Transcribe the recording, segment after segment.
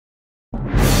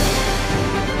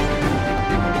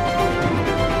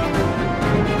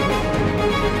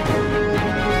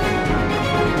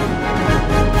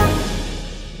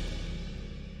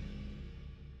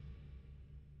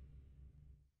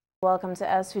Welcome to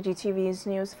SVG-TV's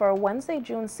news for Wednesday,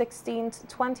 June 16th,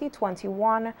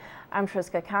 2021. I'm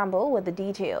Triska Campbell with the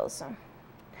details.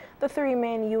 The three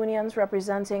main unions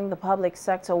representing the public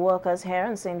sector workers here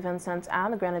in St. Vincent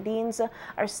and the Grenadines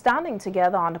are standing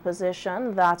together on the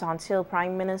position that until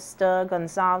Prime Minister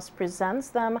Gonsalves presents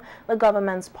them the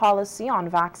government's policy on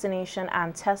vaccination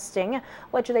and testing,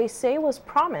 which they say was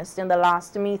promised in the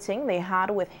last meeting they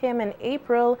had with him in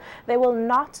April, they will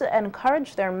not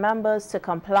encourage their members to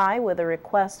comply with the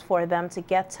request for them to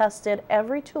get tested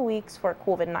every 2 weeks for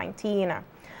COVID-19.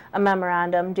 A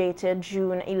memorandum dated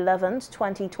June 11,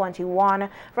 2021,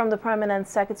 from the Permanent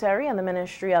Secretary in the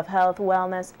Ministry of Health,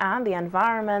 Wellness and the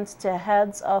Environment to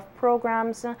heads of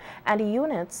programs and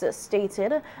units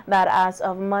stated that as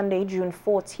of Monday, June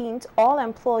 14th, all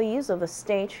employees of the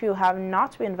state who have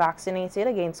not been vaccinated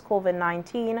against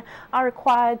COVID-19 are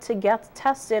required to get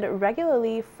tested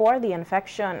regularly for the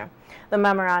infection. The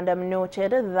memorandum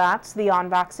noted that the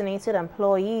unvaccinated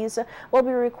employees will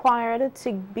be required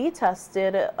to be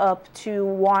tested up to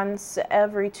once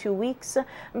every 2 weeks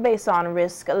based on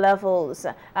risk levels,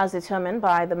 as determined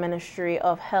by the Ministry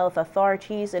of Health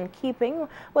authorities in keeping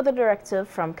with the directive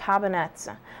from Cabinet.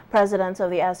 President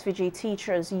of the SVG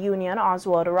Teachers Union,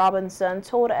 Oswald Robinson,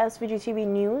 told SVG-TV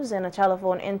News in a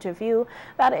telephone interview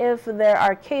that if there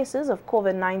are cases of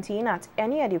COVID-19 at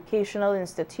any educational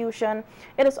institution,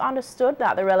 it is understood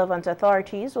that the relevant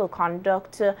authorities will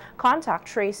conduct contact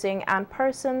tracing and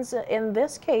persons in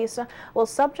this case will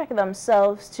subject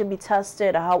themselves to be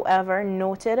tested. However,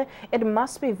 noted it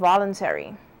must be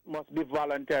voluntary. Must be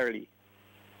voluntarily.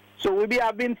 So we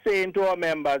have been saying to our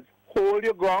members, hold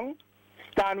your ground,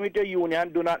 stand with your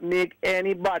union, do not make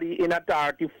anybody in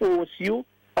authority force you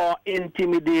or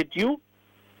intimidate you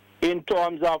in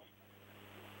terms of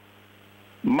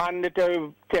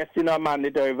mandatory testing or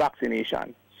mandatory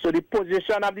vaccination. So the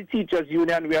position of the teachers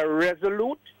union, we are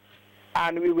resolute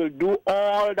and we will do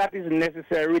all that is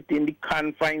necessary within the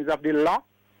confines of the law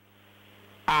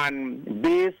and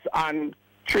based on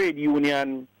trade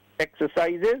union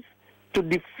exercises to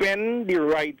defend the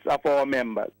rights of our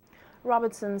members.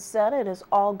 Robertson said it is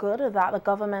all good that the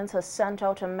government has sent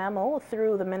out a memo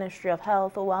through the Ministry of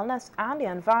Health, Wellness and the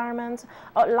Environment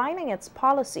outlining its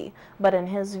policy, but in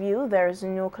his view there is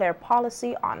no clear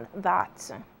policy on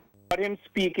that. Him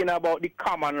speaking about the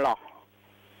common law,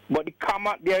 but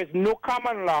there is no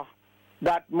common law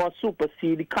that must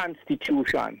supersede the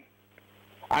Constitution,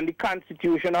 and the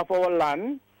Constitution of our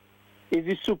land is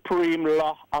the supreme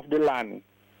law of the land.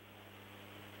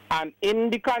 And in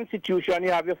the Constitution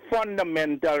you have your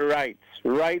fundamental rights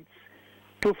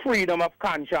to freedom of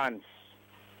conscience.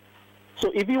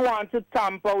 So if you want to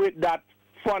tamper with that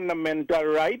fundamental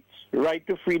right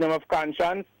to freedom of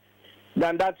conscience,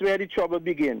 then that's where the trouble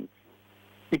begins.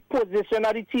 The position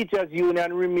of the teachers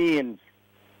union remains.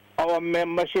 Our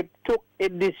membership took a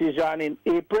decision in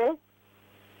April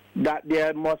that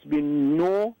there must be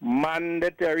no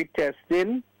mandatory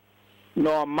testing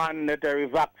nor mandatory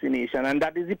vaccination, and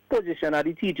that is the position of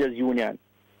the teachers union.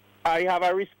 I have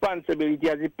a responsibility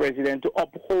as the president to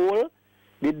uphold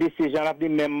the decision of the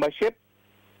membership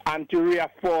and to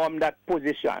reaffirm that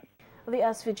position. The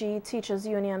SVG Teachers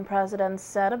Union president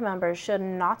said members should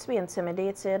not be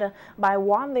intimidated by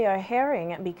what they are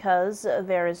hearing because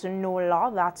there is no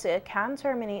law that can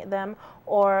terminate them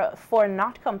or for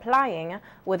not complying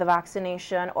with a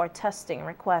vaccination or testing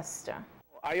request.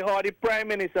 I heard the Prime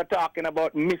Minister talking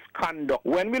about misconduct.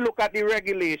 When we look at the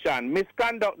regulation,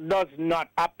 misconduct does not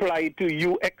apply to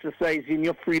you exercising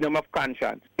your freedom of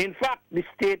conscience. In fact, the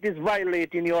state is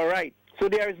violating your right. So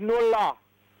there is no law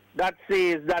that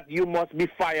says that you must be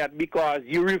fired because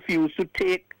you refuse to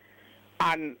take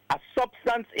a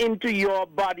substance into your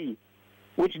body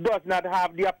which does not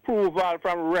have the approval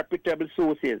from reputable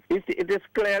sources. It is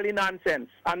clearly nonsense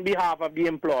on behalf of the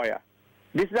employer.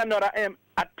 This is another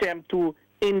attempt to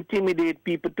intimidate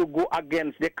people to go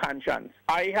against their conscience.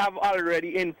 I have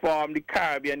already informed the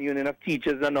Caribbean Union of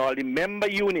Teachers and all the member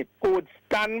units who would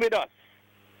stand with us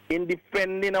in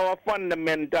defending our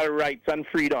fundamental rights and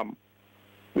freedom.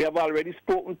 We have already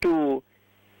spoken to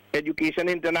Education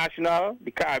International,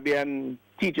 the Caribbean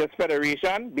Teachers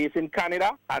Federation based in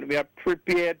Canada, and we are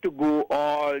prepared to go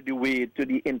all the way to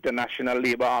the International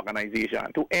Labour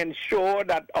Organization to ensure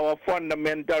that our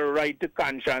fundamental right to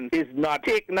conscience is not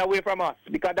taken away from us,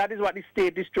 because that is what the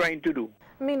state is trying to do.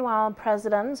 Meanwhile,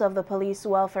 President of the Police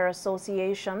Welfare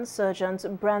Association, Sergeant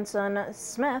Brenton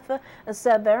Smith,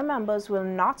 said their members will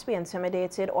not be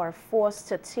intimidated or forced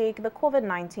to take the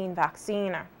COVID-19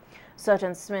 vaccine.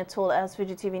 Sergeant Smith told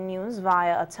SVG-TV News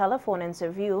via a telephone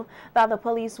interview that the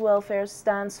police welfare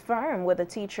stands firm with the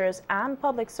teachers and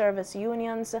public service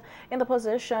unions in the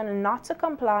position not to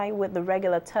comply with the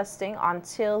regular testing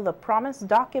until the promised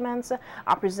documents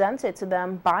are presented to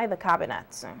them by the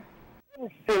cabinet. I'm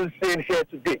still saying here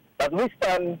today that we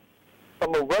stand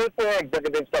from a welfare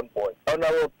executive standpoint on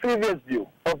our previous view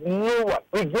of no one,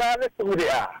 regardless of who they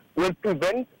are, will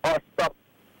prevent or stop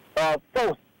or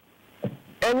force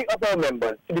any of our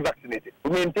members to be vaccinated.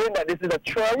 We maintain that this is a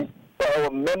choice for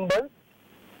our members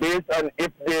based on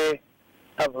if they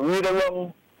have read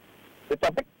along the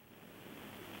topic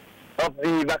of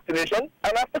the vaccination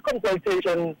and after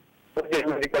consultation with the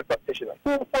medical practitioner.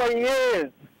 4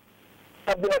 years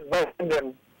have been advising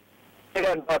them whether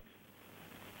or not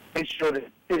they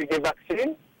should take a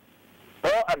vaccine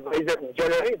or advise them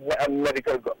generally a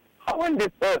medical group. How on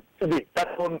this earth today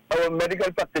that our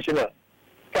medical practitioner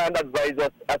can advise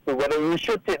us as to whether we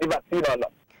should take the vaccine or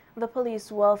not? The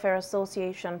Police Welfare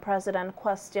Association president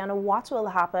questioned what will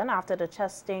happen after the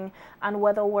testing and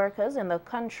whether workers in the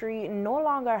country no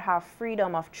longer have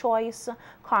freedom of choice,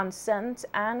 consent,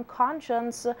 and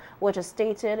conscience, which is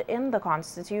stated in the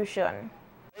Constitution.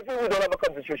 If we don't have a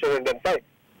Constitution in them fine.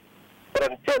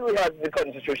 But until we have the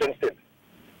Constitution still,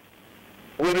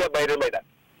 we will abide by that,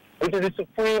 which is the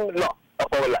supreme law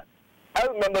of our land. I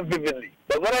remember vividly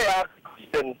that when I asked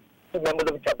questions to members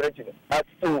of the cabinet as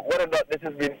to whether or not this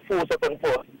has been forced upon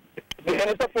force, the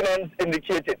Minister of Finance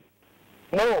indicated,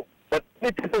 no, but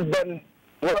this is done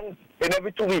once in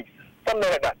every 2 weeks, something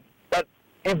like that, that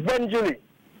eventually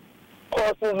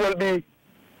persons will be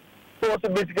forced to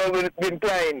basically be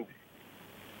inclined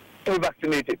to be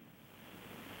vaccinated.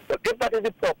 But if that is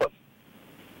the purpose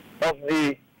of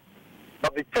the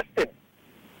testing,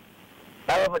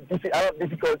 I have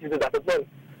difficulty with that as well.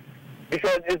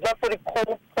 Because it's not for the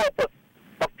core purpose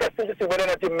of testing to see whether or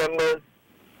not your members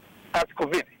has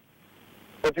COVID,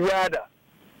 but rather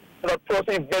so that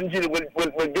person eventually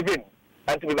will give in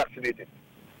and to be vaccinated.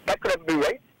 That could be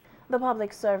right. The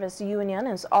Public Service Union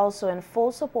is also in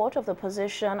full support of the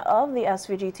position of the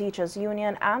SVG Teachers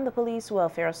Union and the Police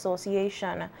Welfare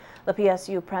Association. The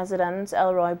PSU President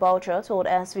Elroy Boucher told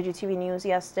SVG-TV News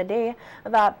yesterday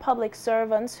that public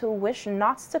servants who wish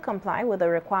not to comply with the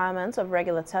requirements of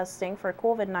regular testing for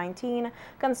COVID-19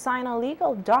 can sign a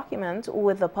legal document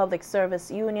with the Public Service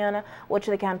Union, which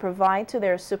they can provide to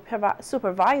their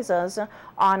supervisors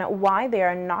on why they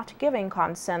are not giving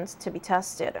consent to be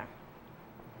tested.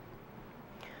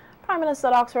 Prime Minister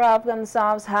Dr.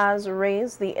 Gonsalves has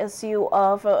raised the issue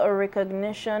of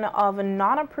recognition of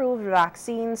non-approved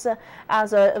vaccines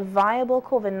as a viable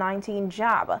COVID-19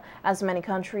 jab, as many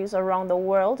countries around the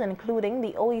world, including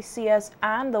the OECS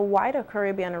and the wider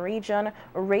Caribbean region,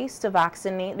 race to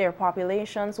vaccinate their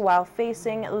populations while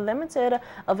facing limited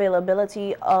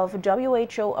availability of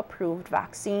WHO-approved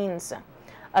vaccines.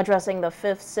 Addressing the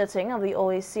fifth sitting of the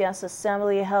OECS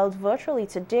Assembly held virtually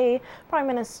today, Prime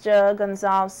Minister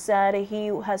Gonsalves said he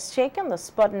has taken the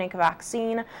Sputnik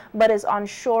vaccine but is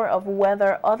unsure of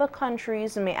whether other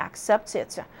countries may accept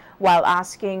it, while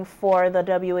asking for the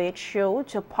WHO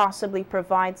to possibly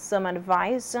provide some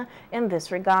advice in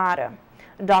this regard.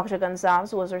 Dr.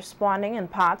 Gonsalves was responding in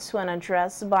part to an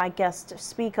address by guest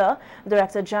speaker,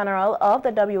 Director General of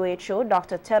the WHO,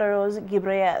 Dr. Tedros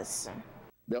Ghebreyesus.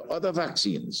 There are other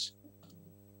vaccines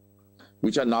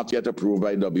which are not yet approved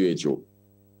by WHO.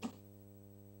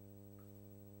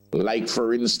 Like,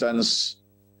 for instance,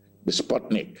 the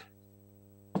Sputnik.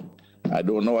 I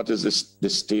don't know what is the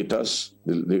status,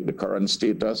 the current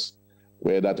status,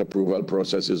 where that approval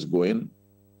process is going.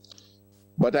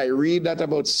 But I read that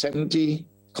about 70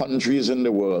 countries in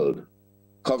the world,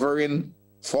 covering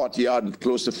 40 odd,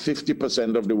 close to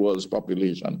 50% of the world's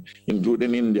population,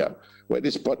 including India, where the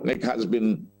Sputnik has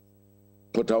been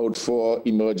put out for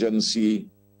emergency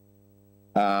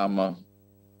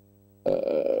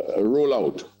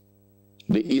rollout.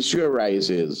 The issue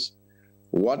arises,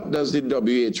 what does the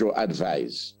WHO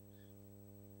advise,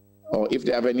 or if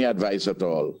they have any advice at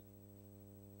all,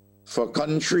 for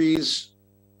countries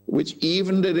which,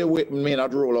 even though they may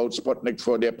not roll out Sputnik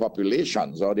for their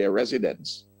populations or their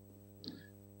residents,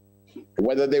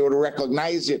 whether they would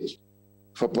recognize it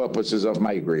for purposes of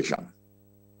migration.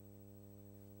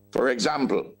 For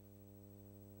example,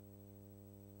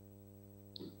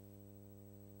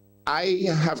 I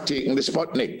have taken the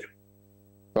Sputnik,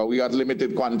 but we got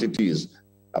limited quantities,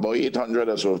 about 800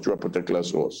 or so to a particular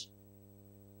source.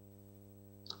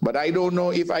 But I don't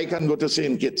know if I can go to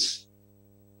St. Kitts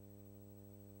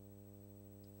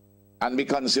and be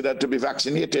considered to be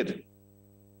vaccinated.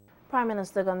 Prime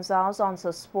Minister Gonzalez also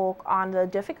spoke on the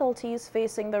difficulties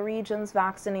facing the region's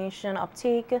vaccination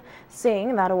uptake,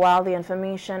 saying that while the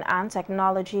information and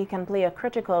technology can play a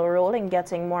critical role in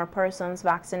getting more persons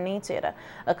vaccinated,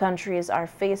 countries are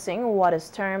facing what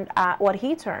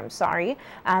he termed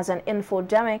as an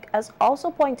infodemic, as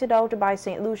also pointed out by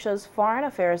St. Lucia's Foreign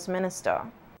Affairs Minister.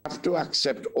 We have to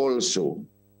accept also,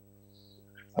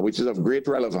 which is of great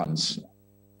relevance,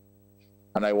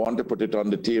 and I want to put it on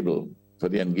the table for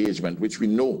the engagement, which we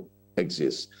know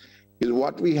exists, is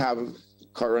what we have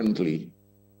currently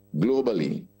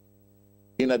globally.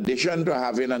 In addition to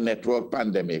having a network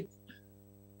pandemic,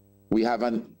 we have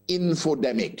an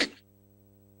infodemic.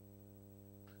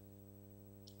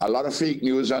 A lot of fake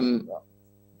news on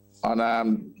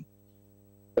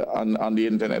the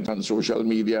internet, on social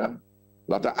media,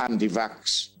 a lot of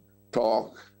anti-vax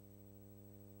talk,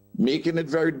 making it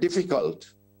very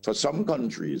difficult for some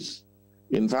countries,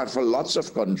 in fact, for lots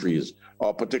of countries,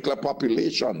 or particular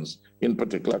populations in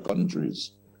particular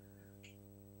countries,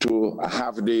 to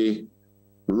have the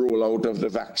rollout of the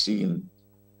vaccine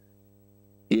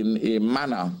in a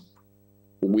manner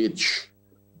which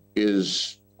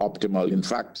is optimal. In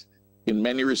fact, in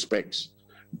many respects,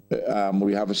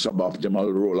 we have a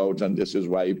suboptimal rollout, and this is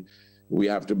why we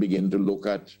have to begin to look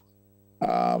at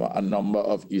a number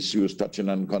of issues touching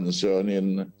and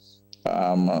concerning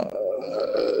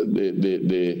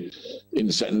the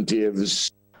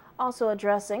incentives. Also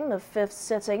addressing the fifth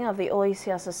sitting of the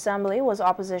OECS Assembly was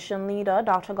opposition leader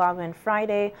Dr. Godwin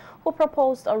Friday, who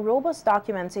proposed a robust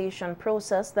documentation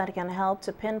process that can help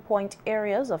to pinpoint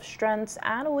areas of strengths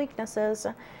and weaknesses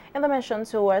in the mission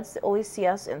towards the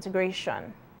OECS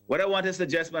integration. What I want to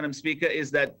suggest, Madam Speaker,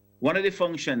 is that one of the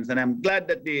functions, and I'm glad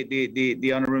that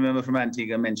the Honourable Member from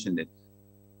Antigua mentioned it,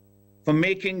 for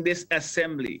making this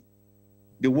Assembly,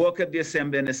 the work of the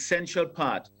Assembly, an essential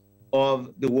part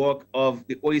of the work of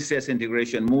the OECS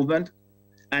integration movement,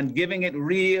 and giving it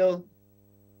real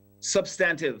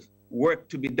substantive work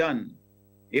to be done,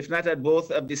 if not at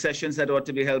both of the sessions that ought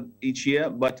to be held each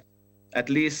year, but at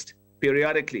least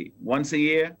periodically, once a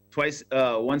year, twice,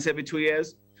 once every 2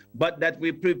 years, but that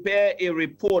we prepare a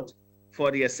report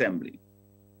for the Assembly.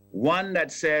 One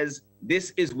that says,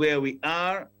 this is where we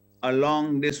are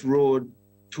along this road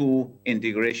to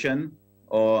integration,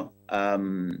 or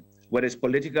what is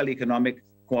political economic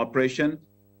cooperation.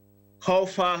 How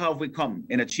far have we come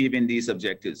in achieving these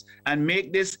objectives? And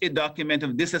make this a document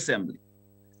of this Assembly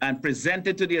and present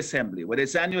it to the Assembly, whether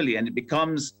it's annually, and it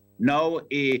becomes now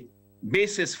a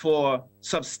basis for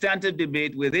substantive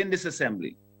debate within this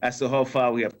Assembly as to how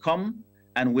far we have come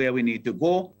and where we need to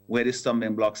go, where the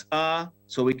stumbling blocks are,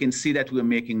 so we can see that we're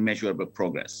making measurable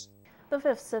progress. The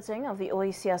fifth sitting of the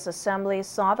OECS Assembly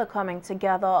saw the coming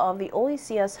together of the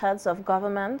OECS heads of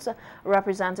government,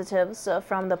 representatives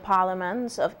from the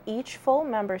parliaments of each full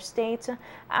member state,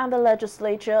 and the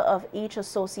legislature of each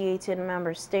associated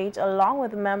member state, along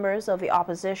with members of the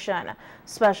opposition.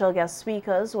 Special guest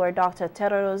speakers were Dr.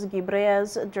 Tedros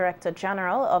Ghebreyesus, Director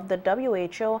General of the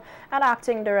WHO and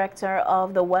Acting Director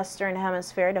of the Western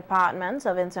Hemisphere Department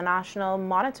of International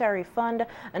Monetary Fund,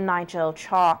 Nigel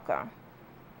Chalk.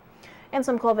 In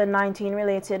some COVID-19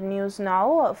 related news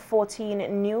now,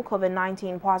 14 new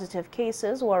COVID-19 positive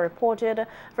cases were reported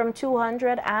from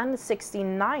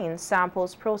 269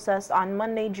 samples processed on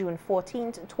Monday, June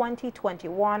 14,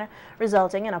 2021,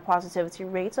 resulting in a positivity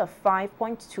rate of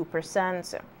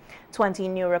 5.2%. 20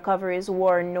 new recoveries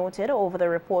were noted over the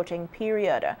reporting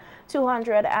period.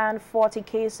 240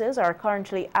 cases are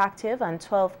currently active and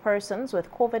 12 persons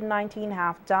with COVID-19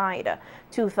 have died.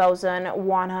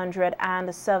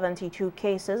 2,172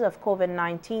 cases of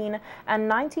COVID-19 and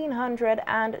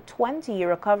 1,920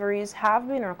 recoveries have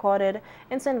been recorded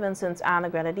in St. Vincent and the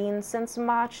Grenadines since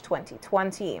March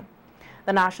 2020.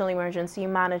 The National Emergency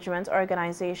Management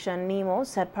Organization, NEMO,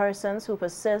 said persons who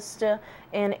persist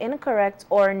in incorrect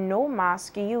or no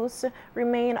mask use,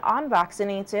 remain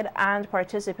unvaccinated, and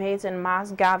participate in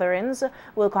mass gatherings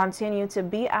will continue to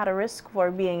be at a risk for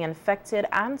being infected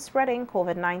and spreading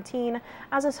COVID-19,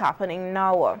 as is happening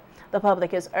now. The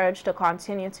public is urged to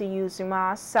continue to use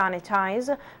masks, sanitize,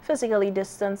 physically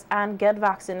distance, and get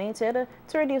vaccinated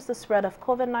to reduce the spread of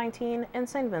COVID-19 in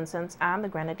St. Vincent and the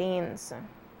Grenadines.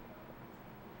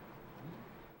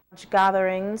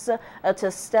 Gatherings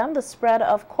to stem the spread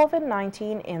of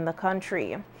COVID-19 in the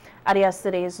country. At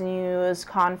yesterday's news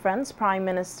conference, Prime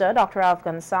Minister Dr.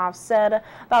 Gonzalez said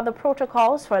that the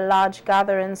protocols for large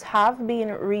gatherings have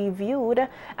been reviewed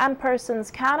and persons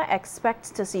can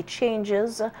expect to see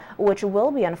changes which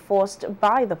will be enforced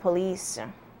by the police.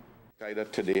 Either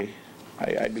today,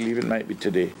 I believe it might be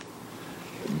today,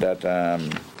 that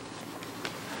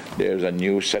There's a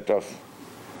new set of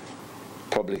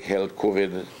public health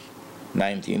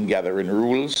COVID-19 gathering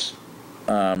rules,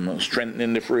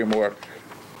 strengthening the framework,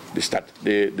 the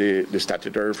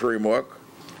statutory framework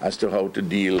as to how to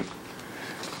deal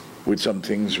with some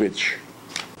things which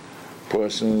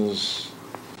persons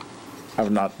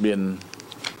have not been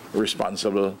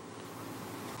responsible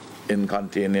in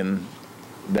containing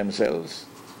themselves.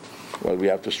 Well, we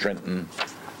have to strengthen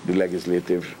the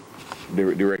legislative, the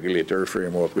regulatory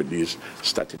framework with these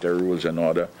statutory rules and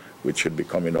order, which should be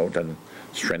coming out, and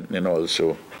strengthening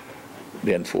also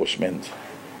the enforcement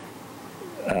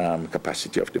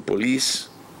capacity of the police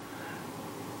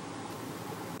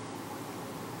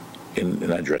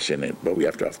in addressing it, but we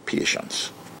have to have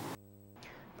patience.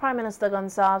 Prime Minister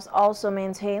Gonsalves also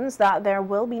maintains that there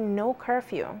will be no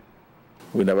curfew.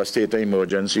 We never state of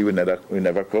emergency, we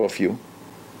never curfew.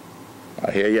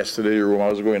 I hear yesterday the rumor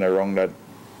was going around that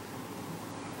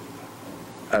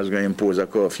I was going to impose a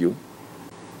curfew.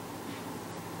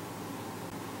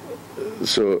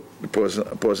 So a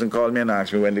person called me and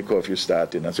asked me when the curfew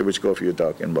started. I said, which curfew are you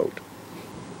talking about?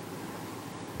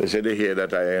 They said they hear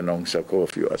that I announced a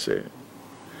curfew. I said,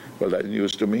 well, that's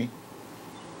news to me,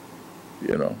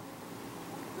 you know.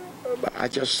 But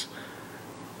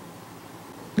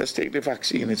let's take the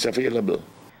vaccine, it's available.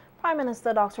 Prime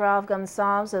Minister Dr. Alf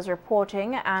Gonsalves is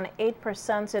reporting an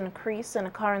 8% increase in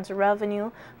current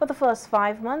revenue for the first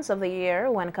 5 months of the year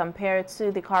when compared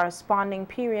to the corresponding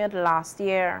period last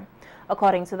year.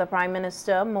 According to the Prime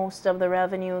Minister, most of the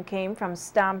revenue came from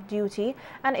stamp duty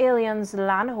and aliens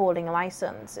landholding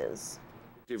licenses.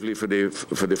 For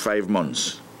the 5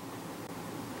 months,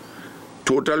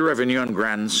 total revenue and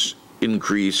grants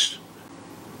increased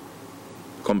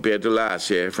compared to last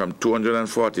year from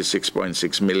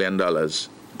 $246.6 million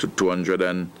to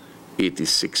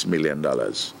 $286 million,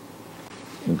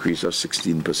 increase of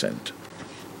 16%.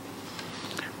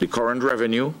 The current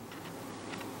revenue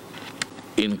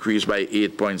increased by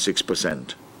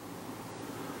 8.6%,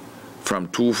 from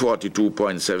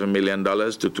 $242.7 million to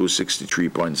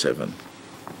 $263.7 million.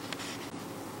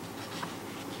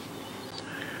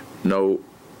 Now,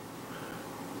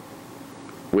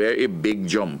 where a big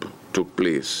jump took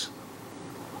place,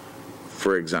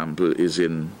 for example, is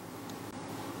in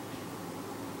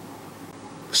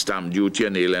stamp duty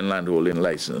and alien landholding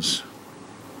license.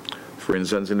 For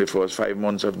instance, in the first 5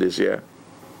 months of this year,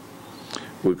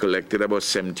 we collected about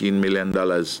 $17 million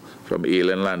from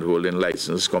alien landholding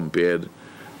license compared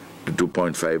to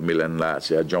 $2.5 million last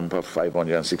year, a jump of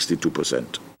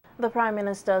 562%. The Prime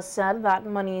Minister said that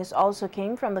monies also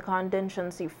came from the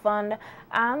contingency fund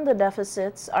and the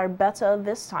deficits are better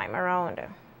this time around.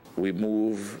 We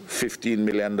moved $15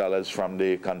 million from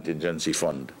the contingency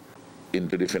fund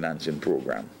into the financing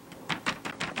program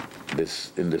in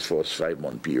this first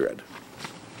 5-month period.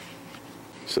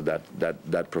 So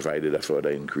that provided a further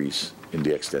increase in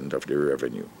the extent of the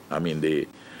revenue. I mean the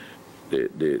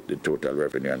total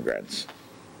revenue and grants.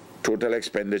 Total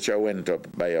expenditure went up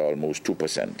by almost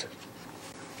 2%.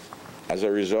 As a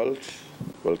result,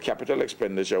 well, capital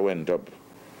expenditure went up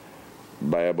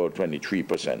by about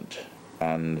 23%.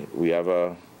 And we have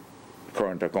a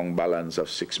current account balance of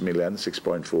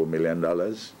 $6.4 million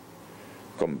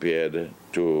compared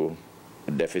to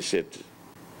a deficit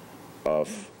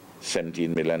of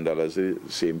 $17 million the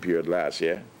same period last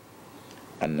year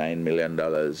and $9 million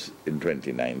in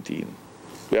 2019.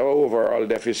 We have an overall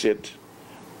deficit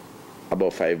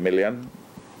about $5 million,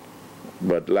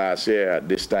 but last year at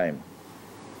this time,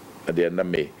 at the end of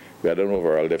May, we had an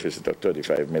overall deficit of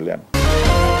 $35 million.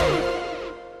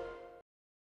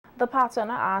 The pattern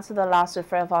at the La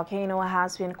Soufrière volcano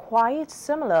has been quite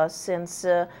similar since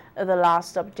the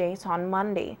last update on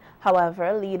Monday.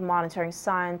 However, lead monitoring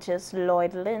scientist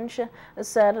Lloyd Lynch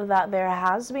said that there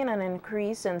has been an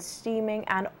increase in steaming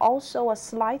and also a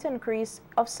slight increase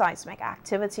of seismic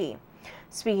activity.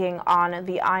 Speaking on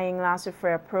the Eyeing La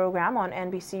Soufrière program on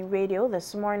NBC Radio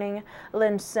this morning,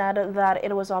 Lynch said that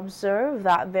it was observed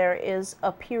that there is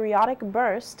a periodic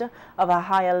burst of a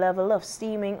higher level of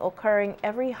steaming occurring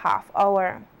every half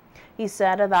hour. He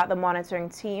said that the monitoring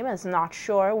team is not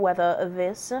sure whether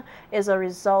this is a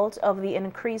result of the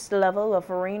increased level of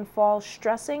rainfall,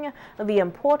 stressing the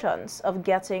importance of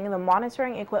getting the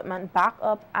monitoring equipment back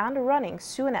up and running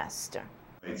soonest.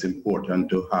 It's important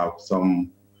to have some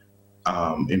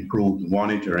improved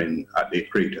monitoring at the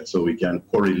crater so we can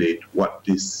correlate what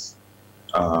this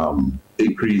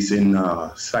increase in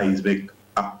seismic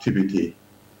activity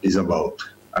is about.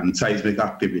 And seismic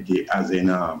activity as in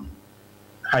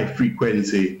high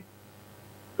frequency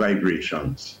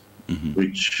vibrations,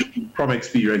 which from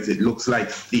experience it looks like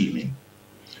steaming.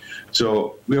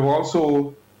 So we have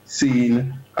also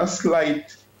seen a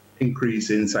slight increase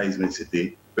in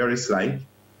seismicity, very slight.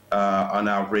 On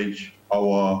average,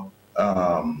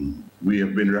 we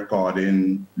have been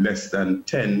recording less than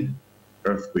 10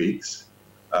 earthquakes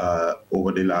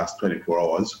over the last 24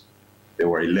 hours. There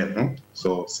were 11,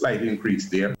 so slight increase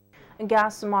there.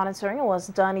 Gas monitoring was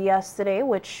done yesterday,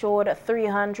 which showed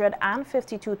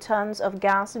 352 tons of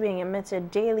gas being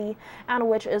emitted daily, and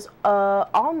which is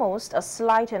also a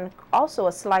slight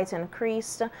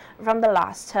increase from the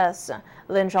last test.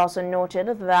 Lynch also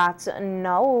noted that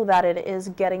now that it is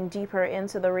getting deeper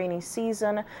into the rainy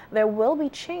season, there will be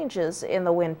changes in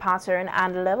the wind pattern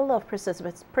and level of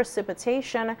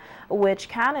precipitation, which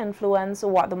can influence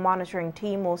what the monitoring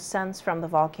team will sense from the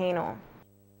volcano.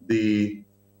 The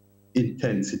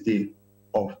intensity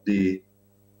of the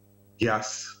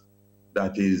gas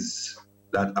that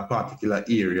a particular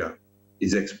area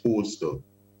is exposed to.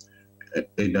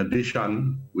 In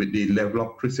addition, with the level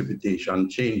of precipitation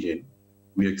changing,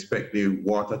 we expect the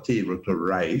water table to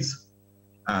rise,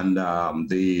 and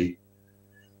the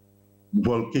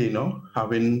volcano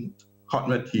having hot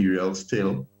material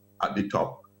still at the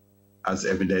top, as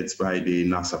evidenced by the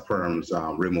NASA firm's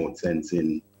remote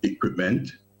sensing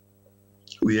equipment.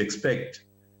 We expect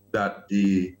that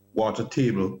the water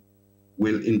table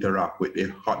will interact with the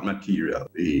hot material,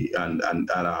 and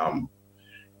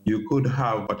you could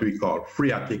have what we call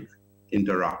phreatic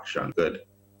interaction. But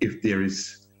if there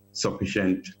is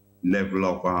sufficient level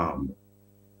of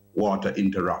water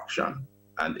interaction,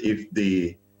 and if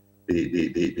the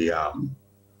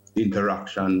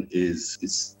interaction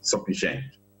is sufficient,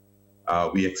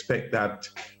 we expect that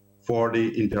for the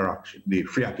interaction, the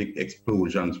phreatic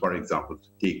explosions, for example, to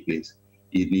take place,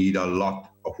 you need a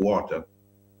lot of water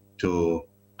to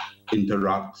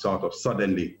interact sort of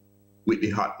suddenly with the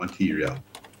hot material.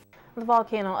 The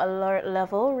volcano alert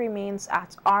level remains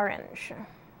at orange.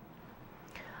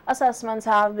 Assessments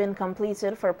have been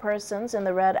completed for persons in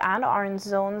the red and orange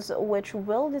zones, which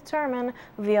will determine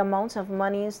the amount of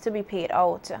monies to be paid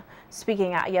out.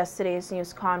 Speaking at yesterday's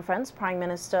news conference, Prime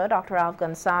Minister Dr.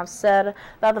 Afghan Saab said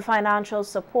that the financial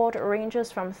support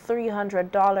ranges from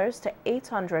 $300 to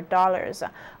 $800.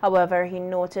 However, he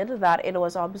noted that it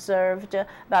was observed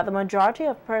that the majority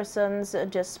of persons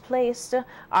displaced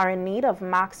are in need of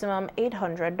maximum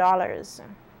 $800.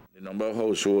 The number of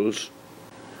households,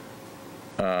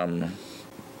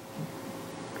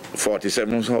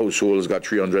 47 households got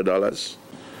 $300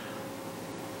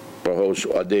 per house.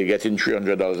 Are they getting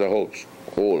 $300 a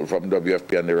household from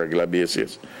WFP on the regular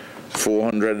basis?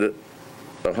 400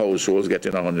 households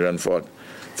getting 140,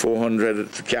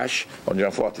 400 cash,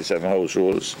 147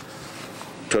 households,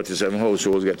 37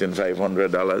 households getting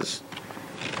 $500,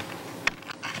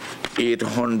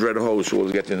 800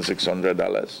 households getting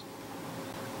 $600.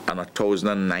 and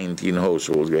 1,019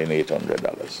 households getting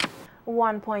 $800.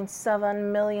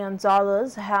 $1.7 million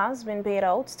has been paid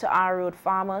out to our root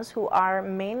farmers who are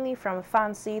mainly from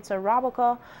Fancy to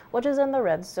Rabaca, which is in the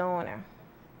red zone.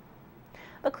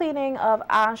 The cleaning of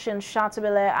ash in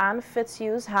Chateaubelair and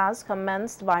Fitzhugh has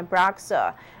commenced by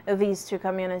Braxa. These two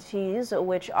communities,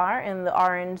 which are in the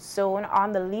orange zone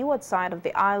on the leeward side of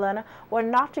the island, were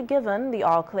not given the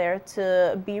all-clear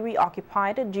to be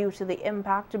reoccupied due to the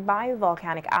impact by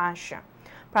volcanic ash.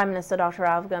 Prime Minister Dr.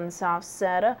 Afghan Saab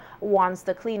said once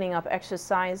the cleaning up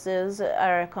exercises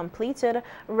are completed,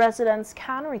 residents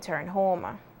can return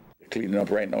home. Cleaning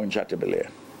up right now in Chateaubelair.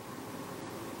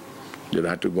 They'll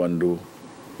have to go and do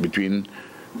between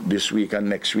this week and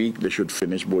next week. They should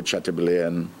finish both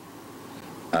Chateaubelair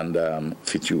and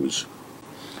Fitzhugh.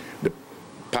 The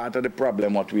part of the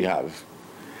problem what we have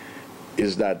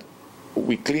is that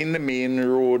we clean the main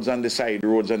roads and the side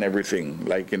roads and everything,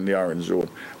 like in the orange zone.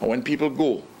 And when people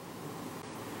go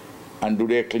and do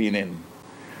their cleaning,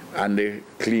 and they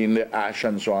clean the ash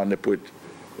and so on, they put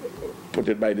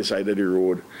it by the side of the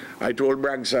road. I told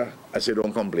Braxa, I said,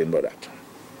 don't complain about that.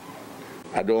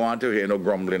 I don't want to hear no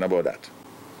grumbling about that.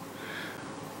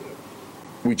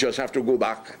 We just have to go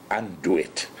back and do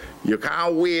it. You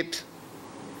can't wait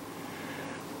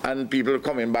and people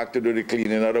coming back to do the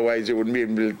cleaning, otherwise you wouldn't be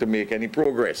able to make any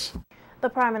progress. The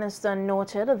Prime Minister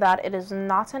noted that it is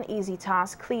not an easy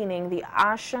task cleaning the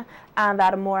ash and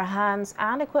that more hands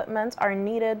and equipment are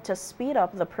needed to speed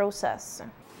up the process.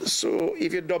 So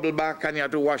if you double back and you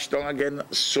have to wash down again,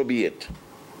 so be it.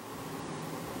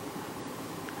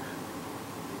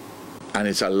 And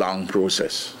it's a long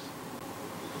process.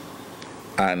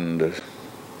 And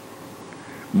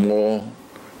more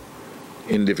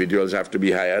individuals have to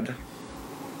be hired,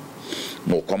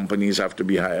 more companies have to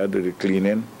be hired to do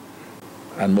cleaning,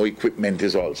 and more equipment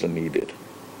is also needed.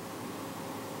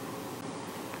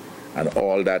 and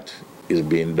all that is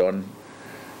being done.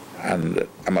 And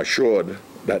I'm assured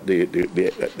that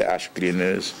the ash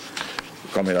cleaners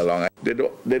coming along,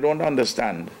 they don't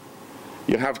understand.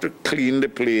 You have to clean the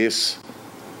place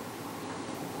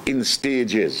in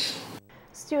stages.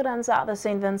 Students at the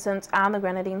St. Vincent and the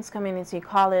Grenadines Community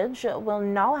College will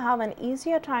now have an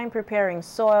easier time preparing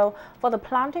soil for the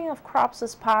planting of crops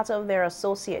as part of their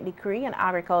associate degree in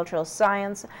agricultural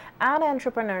science and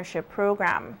entrepreneurship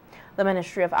program. The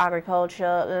Ministry of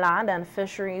Agriculture, Land and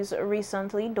Fisheries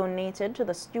recently donated to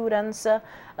the students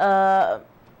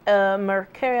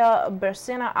Mercuria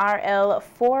Bersina RL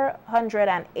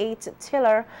 408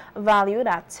 tiller valued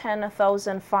at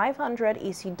 $10,500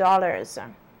 EC dollars.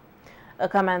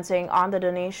 Commenting on the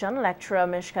donation, lecturer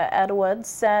Mishka Edwards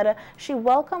said she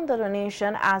welcomed the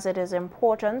donation as it is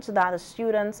important that the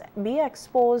students be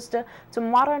exposed to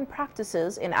modern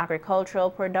practices in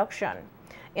agricultural production.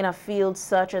 In a field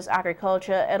such as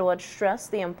agriculture, Edwards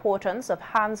stressed the importance of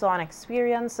hands-on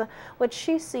experience, which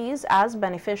she sees as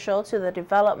beneficial to the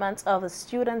development of the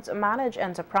student-managed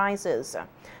enterprises.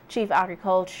 Chief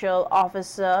Agricultural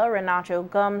Officer Renato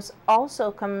Gums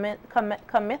also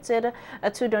committed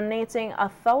to donating a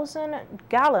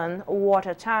 1,000-gallon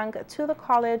water tank to the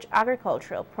college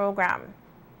agricultural program.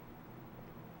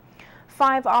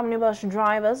 5 omnibus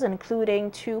drivers,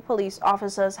 including 2 police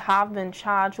officers, have been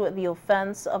charged with the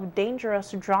offense of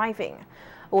dangerous driving,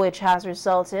 which has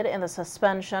resulted in the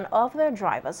suspension of their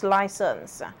driver's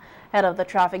license. Head of the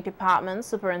Traffic Department,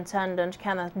 Superintendent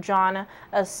Kenneth John,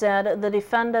 said the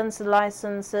defendants'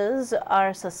 licenses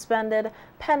are suspended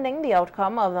pending the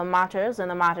outcome of the matters in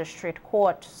the magistrate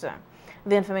courts.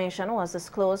 The information was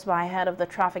disclosed by head of the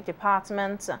Traffic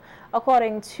Department.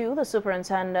 According to the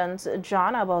Superintendent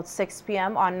John, about 6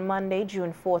 p.m. on Monday,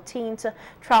 June 14th,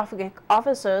 traffic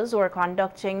officers were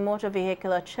conducting motor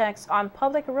vehicular checks on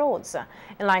public roads.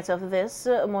 In light of this,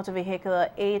 motor vehicular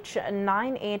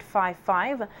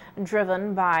H9855,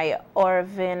 driven by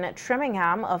Orvin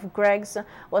Trimmingham of Greggs,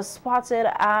 was stopped,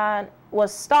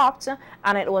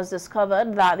 and it was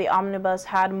discovered that the omnibus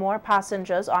had more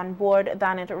passengers on board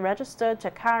than it registered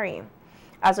to carry.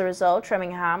 As a result,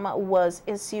 Trimmingham was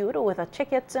issued with a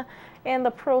ticket. In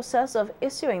the process of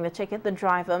issuing the ticket, the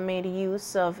driver made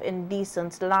use of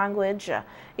indecent language.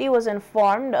 He was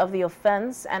informed of the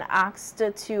offense and asked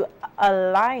to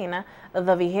align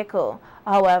the vehicle.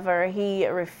 However, he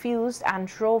refused and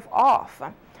drove off.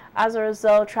 As a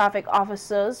result, traffic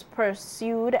officers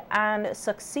pursued and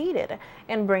succeeded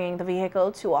in bringing the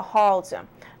vehicle to a halt.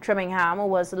 Trimmingham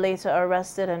was later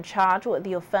arrested and charged with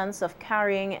the offense of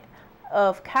carrying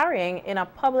in a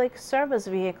public service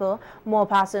vehicle more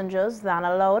passengers than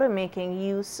allowed, making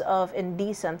use of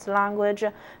indecent language,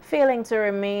 failing to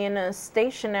remain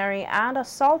stationary, and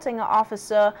assaulting an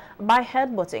officer by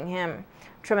headbutting him.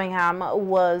 Trimmingham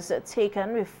was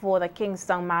taken before the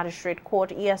Kingston Magistrate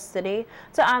Court yesterday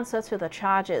to answer to the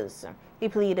charges. He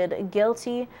pleaded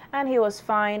guilty and he was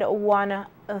fined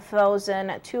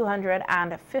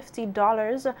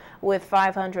 $1,250 with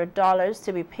 $500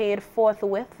 to be paid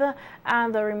forthwith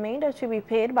and the remainder to be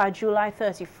paid by July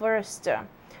 31st.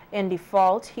 In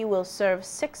default, he will serve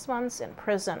 6 months in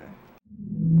prison.